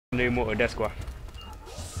New motor, that's quoi.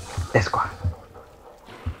 That's quoi.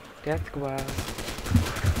 That's quoi.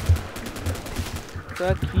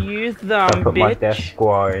 Fuck you, thumb, I put bitch. my death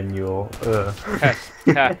squad in your.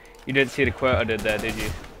 Ha, you didn't see the quote I did there, did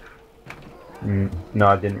you? No,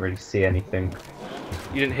 I didn't really see anything.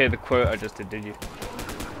 You didn't hear the quote I just did you?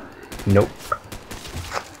 Nope.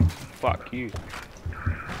 Fuck you.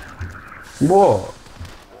 What?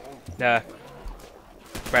 Nah.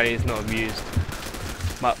 Freddy's not amused.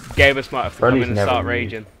 Gabus might have to come in and start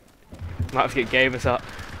raging. Might have to get Gabus up.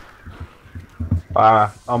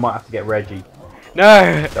 I might have to get Reggie.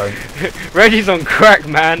 No! Don't. Reggie's on crack,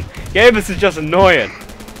 man. Gabus is just annoying.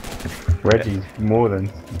 Reggie's more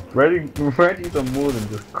than. Reggie's on more than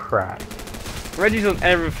just crack. Reggie's on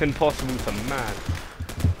everything possible to man.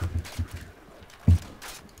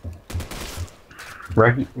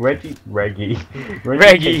 Reggie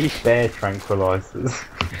takes bear tranquilizers.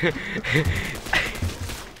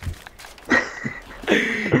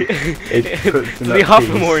 Does he huff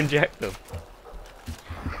them or inject them?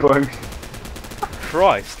 Both.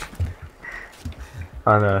 Christ.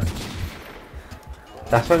 I know.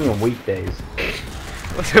 That's only on weekdays.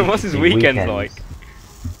 What's his weekend like?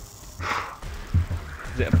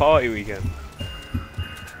 Is it a party weekend?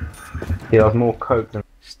 He has more coke than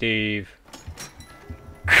Steve.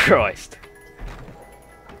 Christ.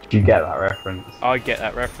 Did you get that reference? I get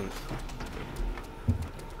that reference.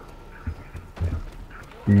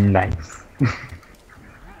 Nice.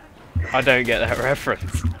 I don't get that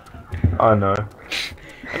reference. I know.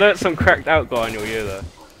 I know it's some cracked out guy in your ear though.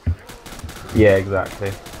 Yeah,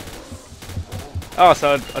 exactly. Oh,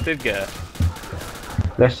 so I did get it.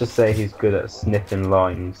 Let's just say he's good at sniffing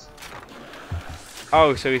limes.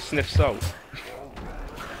 Oh, so he sniffs salt.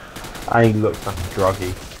 And he looks like a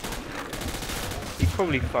druggie. He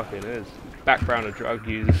probably fucking is. Background of drug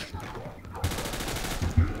users.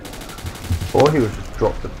 Or he was just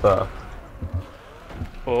dropped at birth.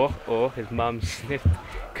 Or his mum sniffed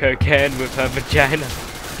cocaine with her vagina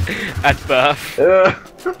at birth.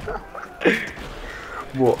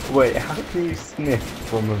 What? Wait, how can you sniff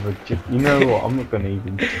from a vagina? You know what? I'm not gonna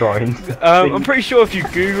even try and. I'm pretty sure if you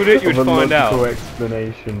googled it, you'd find out.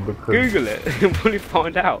 Explanation because. Google it, you'll probably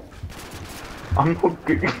find out. I'm not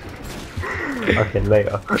googling. Okay,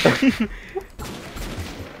 later.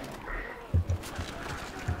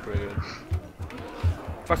 Brilliant.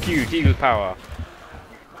 Fuck you, Deagle power.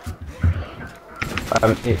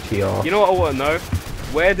 I'm itchy arse. You know what I want to know?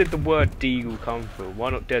 Where did the word Deagle come from?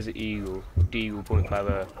 Why not Desert Eagle, Deagle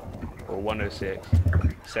 0.50, or 106,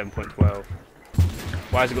 7.12?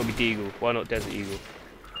 Why has it got to be Deagle? Why not Desert Eagle?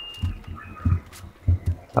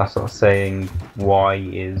 That's not saying why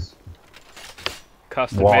is.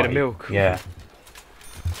 Custard Why? made of milk. Yeah.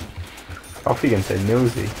 I think you can say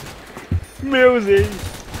Millsy. Millsy!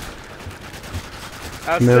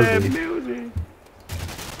 I said Millsy. Millsy!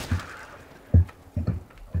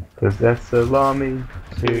 Cause that's salami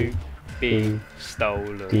To be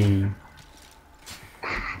stolen.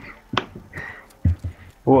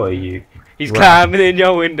 What are you? He's climbing in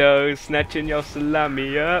your window, snatching your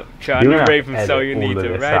salami up, trying to rape him, so you need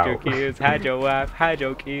to hide your kids, hide your wife, hide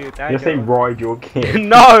your kids, hide You're saying ride your kids.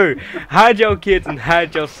 No! Hide your kids and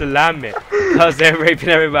hide your salami, cause they're raping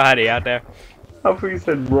everybody out there. I thought you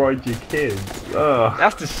said ride your kids. Ugh.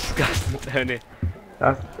 That's disgusting, Tony.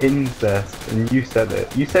 That's incest, and you said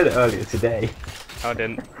it. You said it earlier today. I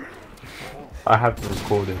didn't. I have the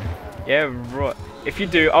recording. Yeah, right. If you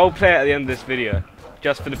do, I'll play it at the end of this video.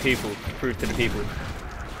 Just for the people, to prove to the people.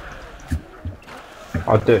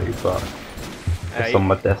 I do, but it's on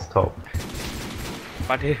my desktop.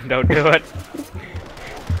 I didn't, don't do it.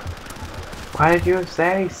 Why did you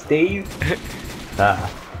say, Steve? Ah.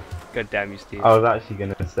 God damn you, Steve. I was actually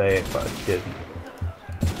gonna say it, but I didn't.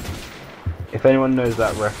 If anyone knows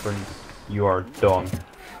that reference, you are Don.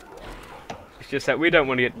 It's just that we don't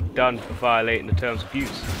want to get done for violating the terms of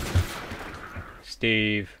use.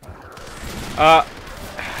 Steve.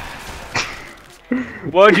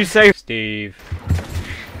 What did you say? Steve.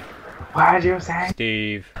 What did you say?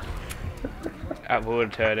 Steve. At Water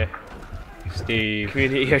Turtle. Steve.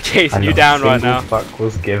 Community are chasing you down right now. Fuck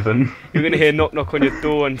was given. You're gonna hear knock knock on your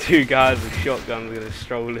door and two guys with shotguns are gonna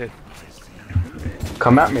stroll in.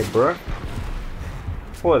 Come at me, bro.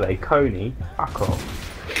 What are they, Coney? Fuck off.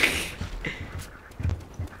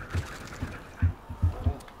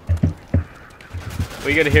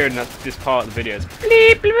 What you're gonna hear in this part of the video is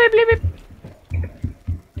bleep bleep bleep bleep.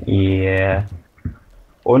 Yeah.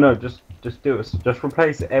 Or no, just do it. Just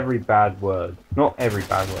replace every bad word. Not every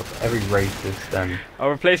bad word, but every racist and I'll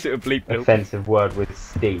replace it with bleep bloop. offensive word with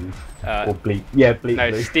Steve. Or bleep. Yeah, bleep.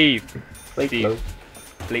 No, bloop. Steve. Bleep Steve. bloop.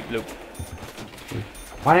 Bleep bloop.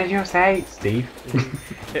 What did you say, Steve?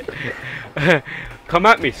 Come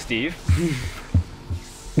at me, Steve.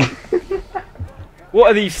 What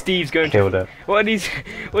are these Steves going Killed to? it. What are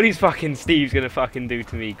these fucking Steves gonna fucking do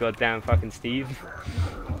to me? Goddamn fucking Steve.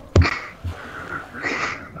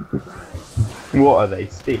 What are they,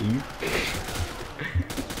 Steve?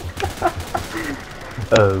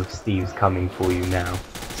 Oh, Steve's coming for you now.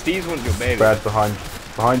 Steve's want your baby. Brad, behind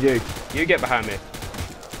you. You get behind me.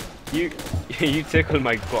 You tickle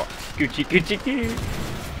my butt. Gucci Gucci Goo.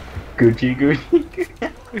 Gucci, Gucci.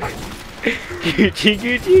 Gucci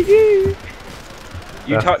Gucci Goo.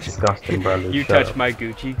 You That's touch. disgusting, Bradley. You Shut touch up. my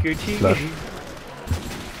Gucci Gucci Look.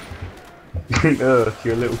 Goo. Ugh,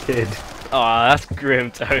 you're a little kid. Aw, that's grim,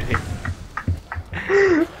 Tony.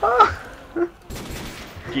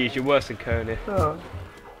 Geez, you're worse than Coney. Oh.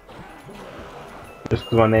 Just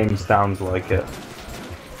because my name sounds like it.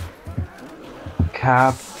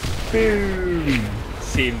 Kaboom!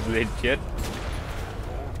 Seems legit.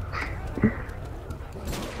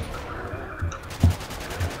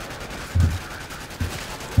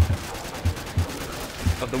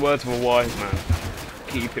 Of the words of a wise man,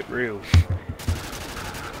 keep it real.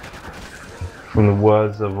 From the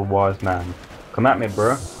words of a wise man. Come at me,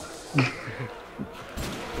 bro.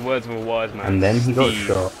 The words of a wise man. And then he got Steve.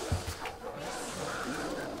 shot.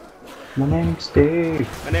 My name's Steve.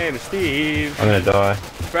 My name is Steve. I'm gonna die.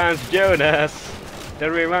 Franz Jonas.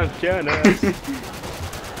 Don't be Franz Jonas.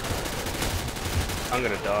 I'm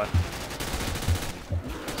gonna die.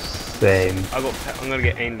 Same. I'm gonna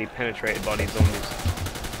get anally penetrated by these zombies.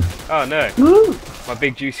 Oh no! Woo! My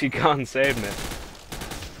big juicy gun saved me.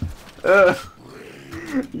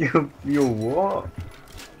 You're what?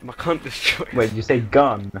 My cunt destroyed. Wait, did you say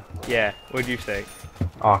gun? Yeah. What'd you say?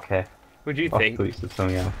 Oh, okay. What'd you I think? thought you said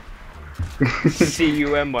something else.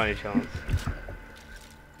 CUM by any chance?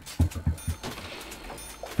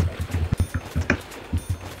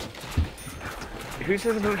 Who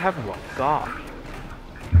says I don't have one? God.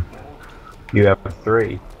 You have a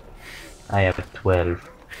 3. I have a 12.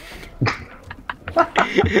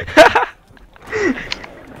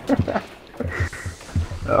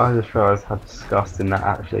 I just realised how disgusting that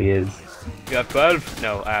actually is. You have 12?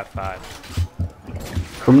 No, I have 5.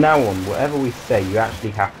 From now on, whatever we say, you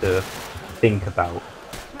actually have to think about.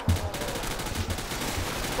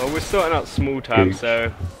 Well, we're sorting out small time, Gooch.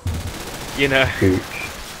 so you know. Gooch.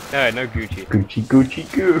 No Gucci. Gucci,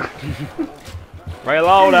 Gucci, goo.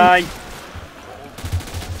 Reloading.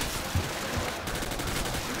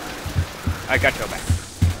 I got your back.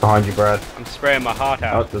 Behind you, Brad. I'm spraying my heart Oh,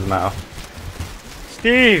 out. it doesn't matter.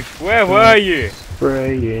 Steve, where were you?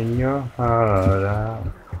 Spraying your heart out.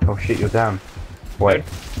 Oh shit, you're down. Wait.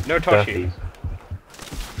 No Toshi.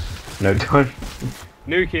 No touch.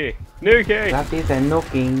 Nuki. Nuki. That is a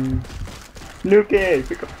knocking. Nuki,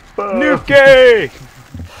 pick up the phone. Nuki.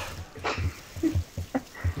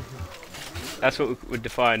 That's what would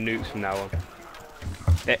define nukes from now on.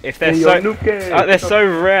 If they're Hey, so, yo, Nuki. they're so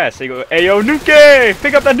rare. So you go, hey yo, Nuki,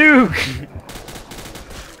 pick up the nuke.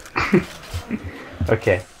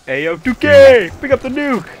 Okay. Hey yo, Nuki, pick up the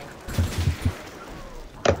nuke.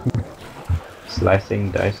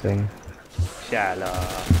 Slicing, dicing. Shala.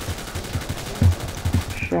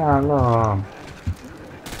 Shalom.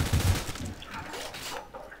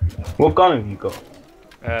 What gun have you got?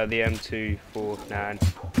 The M249.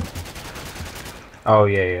 Oh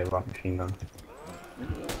yeah, right, machine gun.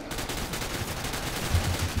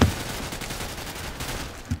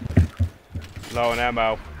 Low on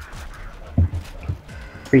ammo.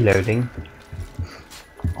 Reloading.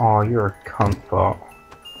 Oh, you're a cunt bot.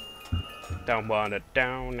 Down one,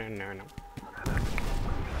 down and no.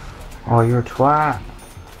 Oh, you're a twat.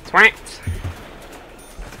 Twat.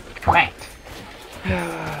 Twat.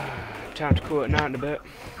 Time to call it night in a bit.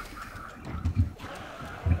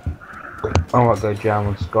 I might go jam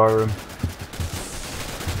on Skyrim.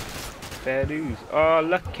 Fair dues. Oh,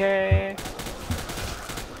 lucky.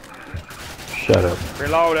 Shut up.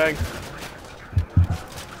 Reloading.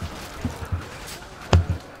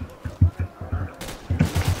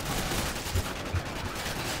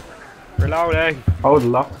 Reloading. I would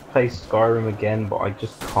love to play Skyrim again, but I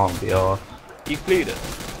just can't be arsed. You played it.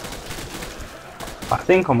 I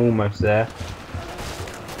think I'm almost there,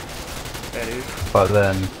 Fair dues. but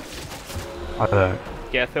then I don't.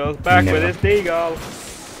 Get throws back with Never. his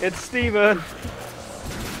deagle. It's Steven.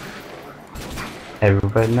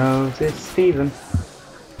 Everybody knows it's Steven.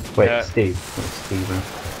 Wait, Yeah. Steve, not Steven.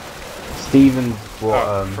 Steven's what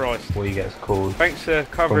Oh, Christ. what he gets called. Thanks for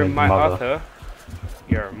covering his my mother. author.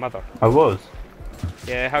 Your mother. I was.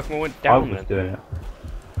 Yeah, how come I went I down was then? doing it.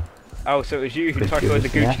 Oh, so it was you who But tried you to go was the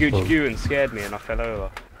Gucci Gucci natural. Goo and scared me and I fell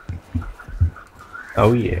over.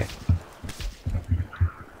 Oh yeah.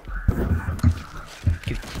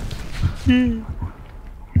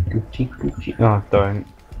 Gucci Gucci. Oh, don't.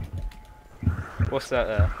 What's that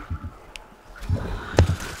there?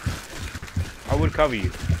 I would cover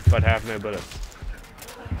you, but I have no bullets.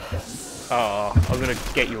 Oh, I'm gonna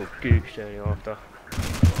get your gooch after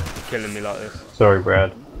killing me like this. Sorry,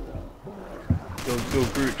 Brad. Your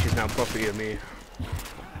gooch is now property of me.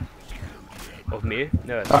 Of me?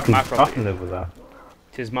 No, it's I my can property. live with that.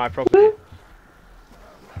 It is my property.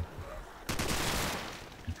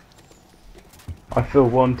 I feel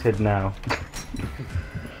wanted now.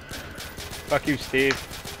 Fuck you, Steve.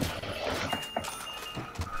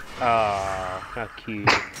 Ah, how cute.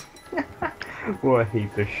 What a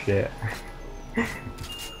heap of shit.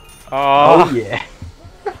 Oh, Oh yeah.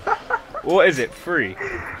 what is it? Free?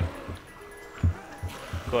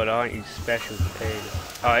 God, aren't you special paid?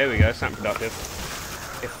 Oh, here we go. Something productive.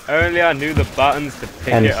 If only I knew the buttons to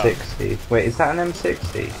pick it up. M60. Wait, is that an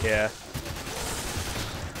M60? Yeah.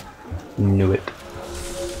 Knew it.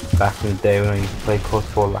 Back in the day when I used to play CoD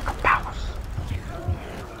WaW like a mouse.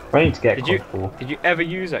 I need to get CoD WaW. Did you ever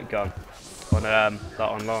use that gun on like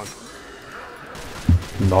online?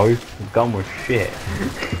 No, the gun was shit.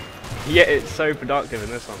 Yeah, it's so productive in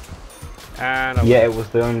this one. And Yeah, it was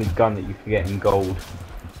the only gun that you could get in gold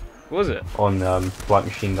was it? on light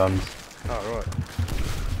machine guns. Oh right.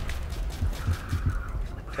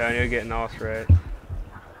 Tonneehh getting ass right.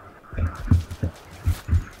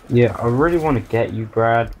 Yeah, I really want to get you,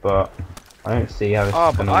 Brad, but I don't see how this Oh,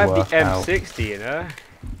 is but going I to have work the out. M60, you know.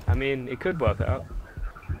 I mean, it could work out.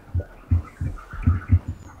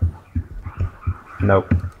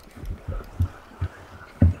 Nope.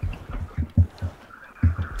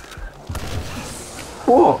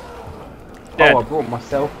 What? Dead. Oh, I brought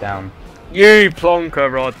myself down. You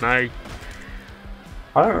plonker, Rodney.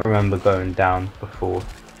 I don't remember going down before,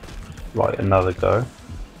 like another go.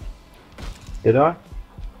 Did I?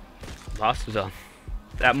 Last was on.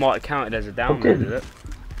 That might have counted as a down, did. did it?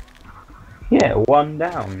 Yeah, one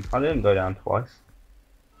down. I didn't go down twice.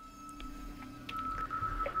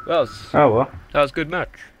 Well, Oh well. that was a good match.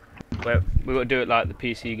 Well, we got to do it like the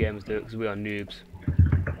PC games do it because we are noobs.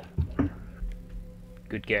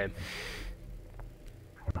 Good game.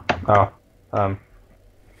 Oh, Oh,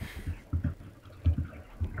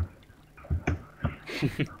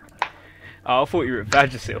 I thought you were at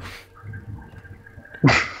Vagisil.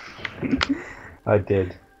 I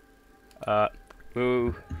did. Well,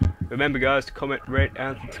 remember guys to comment, rate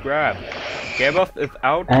and subscribe. Game off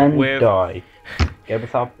without And with... die. Get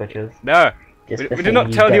us off, bitches. No! Just We before did not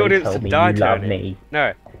you tell the go, audience tell to me die, you love Tony. me.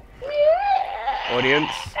 No.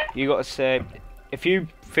 Audience, you gotta say, if you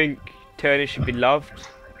think Tonneehh should be loved,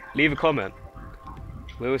 leave a comment.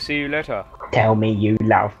 We will see you later. Tell me you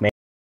love me.